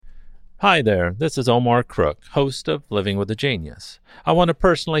Hi there, this is Omar Crook, host of Living with a Genius. I want to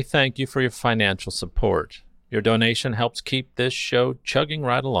personally thank you for your financial support. Your donation helps keep this show chugging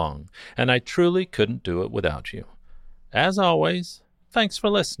right along, and I truly couldn't do it without you. As always, thanks for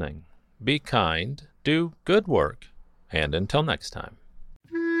listening. Be kind, do good work, and until next time.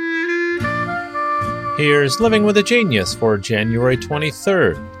 Here's Living with a Genius for January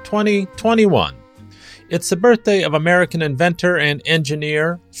 23rd, 2021. It's the birthday of American inventor and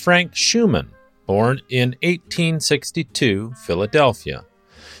engineer Frank Schumann, born in 1862, Philadelphia.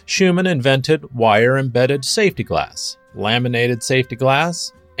 Schumann invented wire-embedded safety glass, laminated safety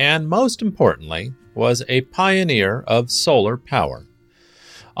glass, and most importantly, was a pioneer of solar power.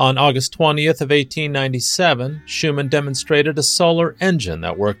 On August 20th of 1897, Schumann demonstrated a solar engine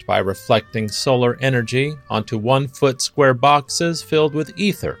that worked by reflecting solar energy onto 1-foot square boxes filled with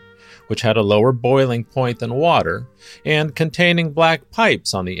ether, which had a lower boiling point than water, and containing black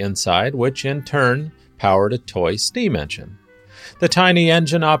pipes on the inside, which in turn powered a toy steam engine. The tiny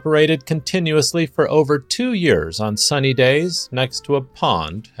engine operated continuously for over 2 years on sunny days next to a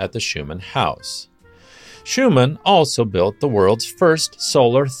pond at the Schumann house. Schumann also built the world's first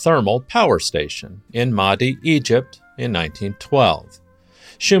solar thermal power station in Mahdi, Egypt in 1912.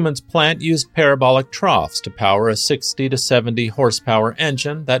 Schumann's plant used parabolic troughs to power a 60 to 70 horsepower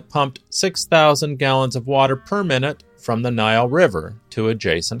engine that pumped 6,000 gallons of water per minute from the Nile River to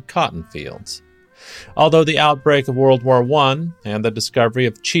adjacent cotton fields. Although the outbreak of World War I and the discovery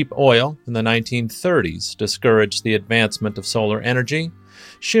of cheap oil in the 1930s discouraged the advancement of solar energy,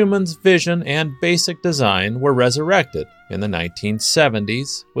 Schumann's vision and basic design were resurrected in the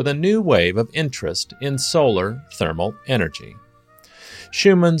 1970s with a new wave of interest in solar thermal energy.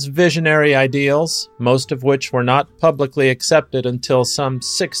 Schumann's visionary ideals, most of which were not publicly accepted until some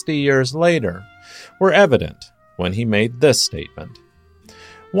 60 years later, were evident when he made this statement.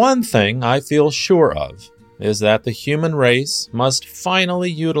 One thing I feel sure of is that the human race must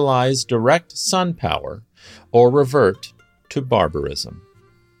finally utilize direct sun power or revert to barbarism.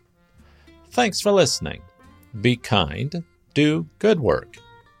 Thanks for listening. Be kind, do good work,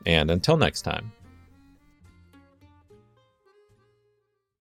 and until next time.